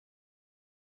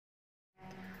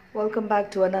Welcome back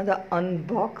to another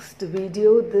unboxed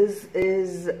video. This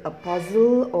is a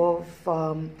puzzle of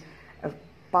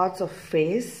parts of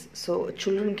face, so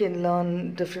children can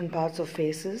learn different parts of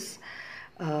faces.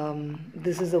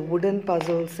 This is a wooden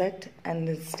puzzle set and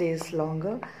it stays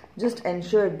longer. Just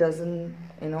ensure it doesn't,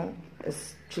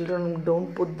 children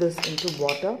don't put this into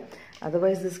water.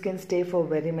 Otherwise this can stay for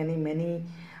very many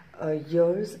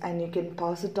years, and you can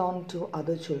pass it on to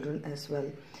other children as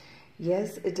well.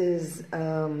 Yes, it is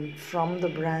from the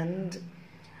brand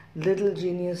Little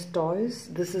Genius Toys.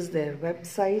 This is their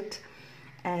website,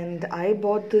 and I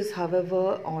bought this,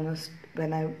 however,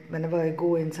 whenever I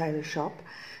go inside a shop.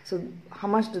 So how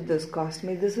much did this cost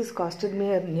me? This has costed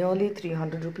me nearly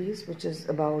 300 rupees, which is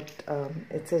about,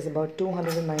 it says about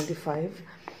 295.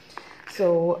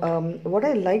 So what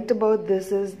I liked about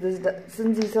this is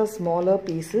since these are smaller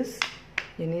pieces,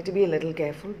 you need to be a little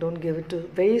careful. Don't give it to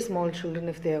very small children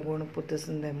if they are going to put this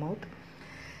in their mouth.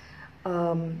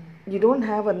 You don't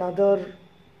have another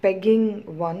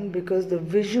pegging one because the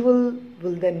visual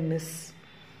will then miss.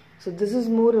 So this is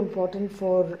more important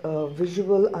for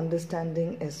visual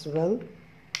understanding as well,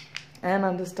 and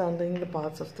understanding the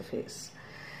parts of the face.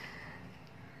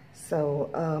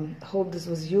 So hope this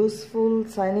was useful.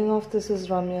 Signing off, this is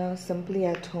Ramya, Simply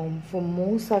at Home. For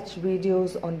more such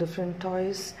videos on different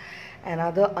toys and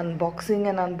other unboxing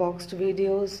and unboxed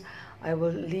videos, I will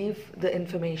leave the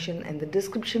information in the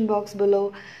description box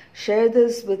below. Share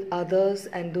this with others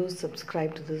and do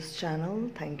subscribe to this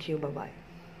channel. Thank you. Bye-bye.